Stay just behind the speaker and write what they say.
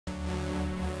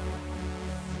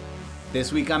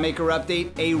This week on Maker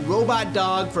Update, a robot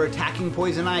dog for attacking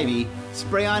poison ivy,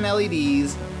 spray-on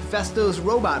LEDs, Festo's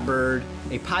robot bird,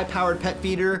 a Pi-powered pet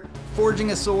feeder,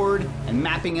 forging a sword, and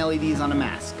mapping LEDs on a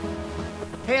mask.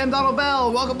 Hey, I'm Donald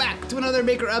Bell. Welcome back to another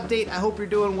Maker Update. I hope you're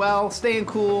doing well, staying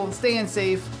cool, staying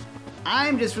safe.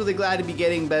 I'm just really glad to be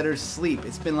getting better sleep.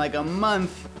 It's been like a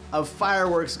month of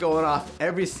fireworks going off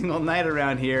every single night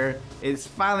around here. It's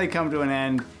finally come to an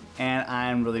end, and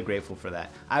I'm really grateful for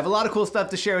that. I have a lot of cool stuff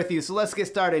to share with you, so let's get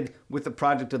started with the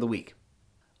project of the week.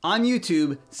 On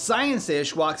YouTube,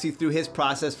 Sciencish walks you through his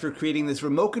process for creating this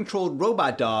remote-controlled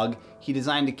robot dog he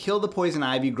designed to kill the poison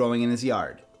ivy growing in his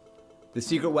yard. The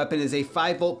secret weapon is a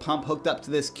 5-volt pump hooked up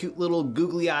to this cute little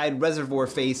googly-eyed reservoir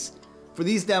face. For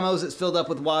these demos, it's filled up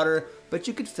with water, but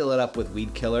you could fill it up with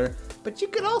weed killer. But you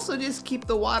could also just keep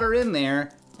the water in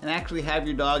there and actually have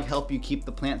your dog help you keep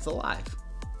the plants alive.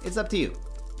 It's up to you.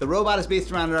 The robot is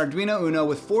based around an Arduino Uno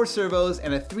with 4 servos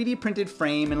and a 3D printed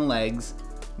frame and legs.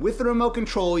 With the remote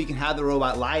control, you can have the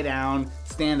robot lie down,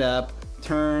 stand up,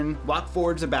 turn, walk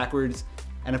forwards or backwards,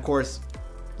 and of course,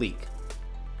 leak.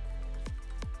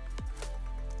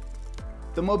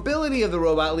 The mobility of the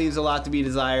robot leaves a lot to be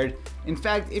desired. In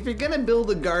fact, if you're gonna build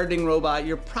a gardening robot,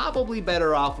 you're probably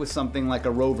better off with something like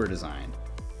a rover design.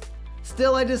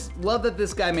 Still, I just love that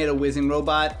this guy made a whizzing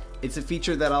robot. It's a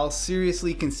feature that I'll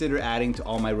seriously consider adding to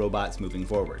all my robots moving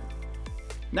forward.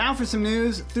 Now for some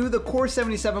news. Through the Core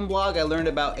 77 blog, I learned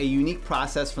about a unique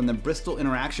process from the Bristol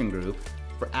Interaction Group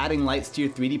for adding lights to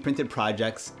your 3D printed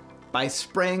projects by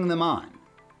spraying them on.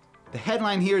 The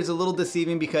headline here is a little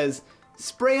deceiving because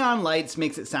spray-on lights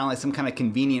makes it sound like some kind of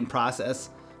convenient process,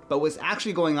 but what's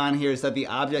actually going on here is that the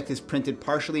object is printed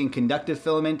partially in conductive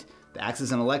filament that acts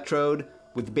as an electrode,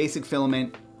 with the basic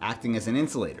filament acting as an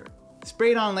insulator.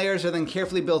 Sprayed on layers are then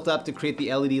carefully built up to create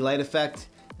the LED light effect,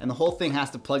 and the whole thing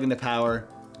has to plug into power,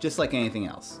 just like anything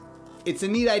else. It's a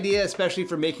neat idea, especially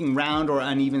for making round or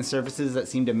uneven surfaces that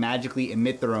seem to magically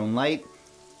emit their own light.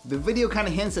 The video kind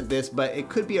of hints at this, but it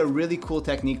could be a really cool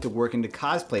technique to work into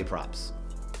cosplay props.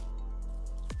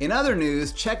 In other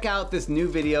news, check out this new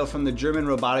video from the German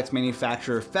robotics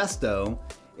manufacturer Festo.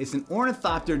 It's an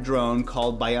ornithopter drone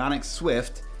called Bionic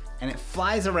Swift, and it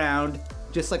flies around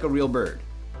just like a real bird.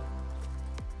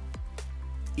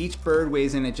 Each bird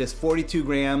weighs in at just 42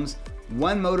 grams.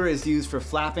 One motor is used for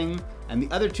flapping, and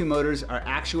the other 2 motors are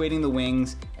actuating the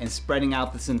wings and spreading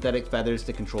out the synthetic feathers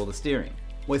to control the steering.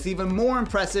 What's even more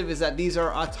impressive is that these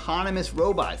are autonomous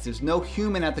robots. There's no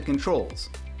human at the controls.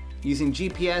 Using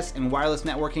GPS and wireless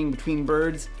networking between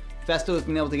birds, Festo has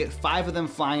been able to get 5 of them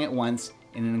flying at once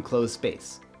in an enclosed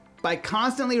space. By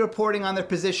constantly reporting on their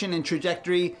position and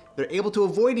trajectory, they're able to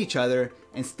avoid each other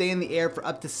and stay in the air for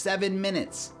up to 7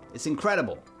 minutes. It's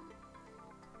incredible.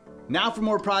 Now for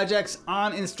more projects.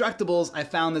 On Instructables, I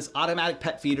found this automatic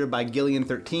pet feeder by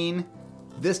Gillian13.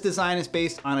 This design is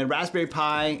based on a Raspberry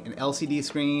Pi, an LCD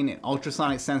screen, an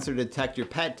ultrasonic sensor to detect your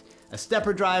pet, a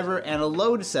stepper driver, and a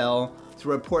load cell to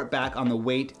report back on the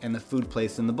weight and the food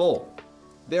placed in the bowl.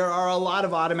 There are a lot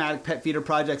of automatic pet feeder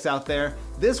projects out there.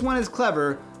 This one is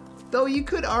clever, though you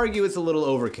could argue it's a little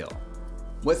overkill.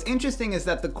 What's interesting is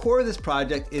that the core of this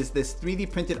project is this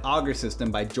 3D printed auger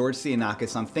system by George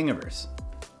Tsianak on Thingiverse.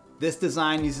 This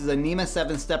design uses a NEMA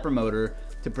 7 stepper motor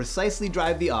to precisely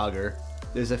drive the auger.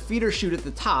 There's a feeder chute at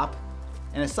the top,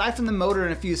 and aside from the motor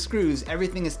and a few screws,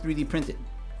 everything is 3D printed.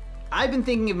 I've been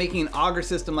thinking of making an auger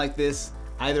system like this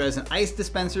either as an ice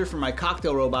dispenser for my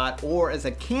cocktail robot or as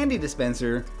a candy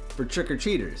dispenser for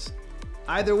trick-or-treaters.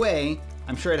 Either way,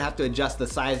 I'm sure I'd have to adjust the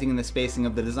sizing and the spacing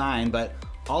of the design, but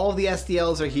all of the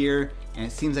STLs are here, and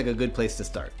it seems like a good place to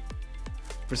start.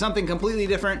 For something completely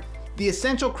different, the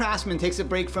Essential Craftsman takes a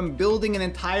break from building an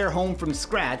entire home from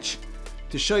scratch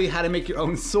to show you how to make your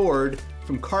own sword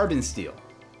from carbon steel.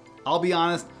 I'll be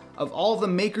honest, of all the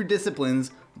maker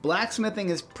disciplines, blacksmithing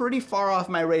is pretty far off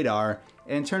my radar,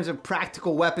 and in terms of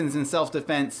practical weapons and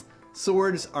self-defense,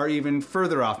 swords are even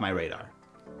further off my radar.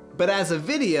 But as a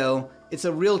video, it's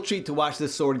a real treat to watch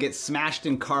this sword get smashed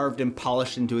and carved and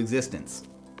polished into existence.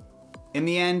 In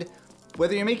the end,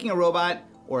 whether you're making a robot,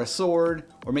 or a sword,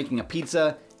 or making a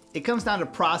pizza, it comes down to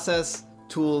process,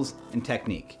 tools, and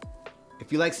technique.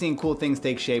 If you like seeing cool things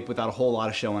take shape without a whole lot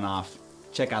of showing off,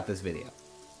 check out this video.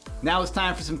 Now it's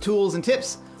time for some tools and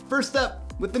tips. First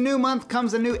up, with the new month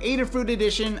comes a new Adafruit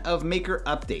edition of Maker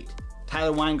Update.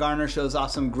 Tyler Weingartner shows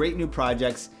off some great new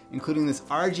projects, including this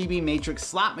RGB matrix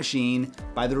slot machine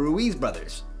by the Ruiz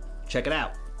brothers. Check it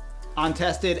out. On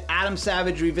Tested, Adam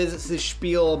Savage revisits his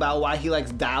spiel about why he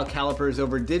likes dial calipers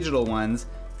over digital ones.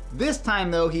 This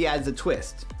time though, he adds a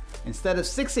twist. Instead of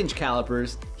 6-inch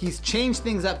calipers, he's changed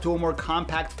things up to a more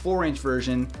compact 4-inch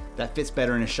version that fits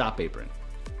better in a shop apron.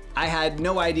 I had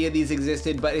no idea these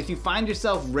existed, but if you find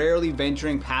yourself rarely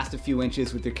venturing past a few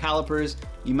inches with your calipers,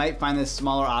 you might find this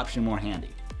smaller option more handy.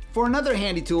 For another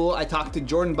handy tool, I talked to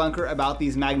Jordan Bunker about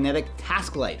these magnetic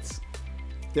task lights.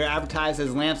 They're advertised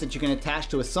as lamps that you can attach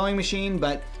to a sewing machine,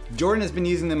 but Jordan has been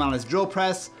using them on his drill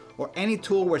press or any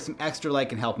tool where some extra light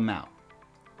can help him out.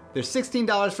 They're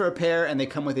 $16 for a pair, and they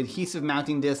come with adhesive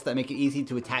mounting discs that make it easy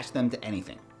to attach them to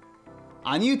anything.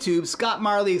 On YouTube, Scott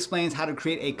Marley explains how to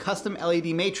create a custom LED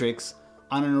matrix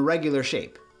on an irregular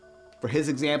shape. For his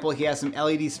example, he has some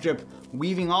LED strip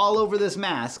weaving all over this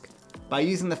mask. By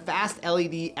using the fast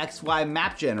LED XY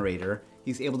map generator,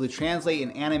 he's able to translate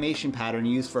an animation pattern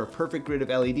used for a perfect grid of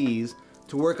LEDs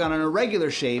to work on an irregular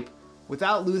shape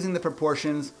without losing the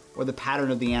proportions or the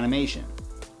pattern of the animation.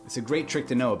 It's a great trick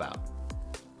to know about.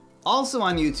 Also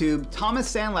on YouTube,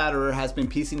 Thomas Sandlatterer has been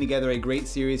piecing together a great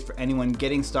series for anyone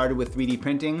getting started with 3D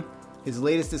printing. His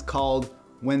latest is called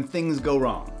When Things Go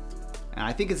Wrong. And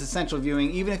I think it's essential viewing.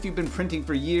 Even if you've been printing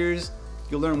for years,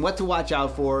 you'll learn what to watch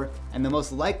out for and the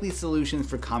most likely solutions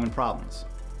for common problems.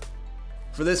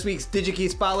 For this week's Digi-Key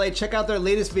Spotlight, check out their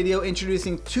latest video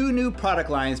introducing 2 new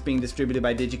product lines being distributed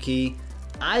by Digi-Key,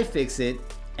 iFixit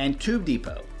and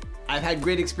TubeDepot. I've had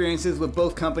great experiences with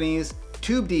both companies,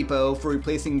 TubeDepot for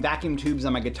replacing vacuum tubes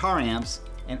on my guitar amps,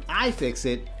 and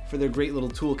iFixit for their great little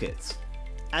toolkits.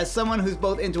 As someone who's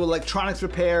both into electronics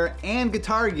repair and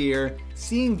guitar gear,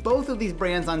 seeing both of these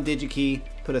brands on Digi-Key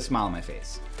put a smile on my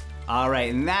face.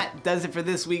 Alright, and that does it for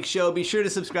this week's show. Be sure to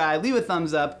subscribe, leave a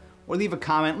thumbs up, or leave a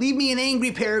comment. Leave me an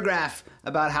angry paragraph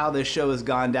about how this show has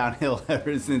gone downhill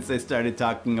ever since I started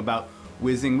talking about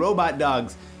whizzing robot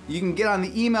dogs. You can get on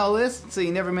the email list so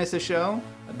you never miss a show.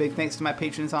 A big thanks to my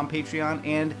patrons on Patreon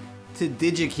and to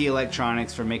Digi-Key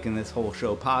Electronics for making this whole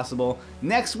show possible.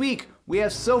 Next week, we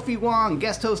have Sophie Wong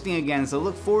guest hosting again, so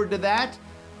look forward to that.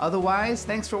 Otherwise,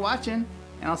 thanks for watching,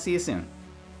 and I'll see you soon.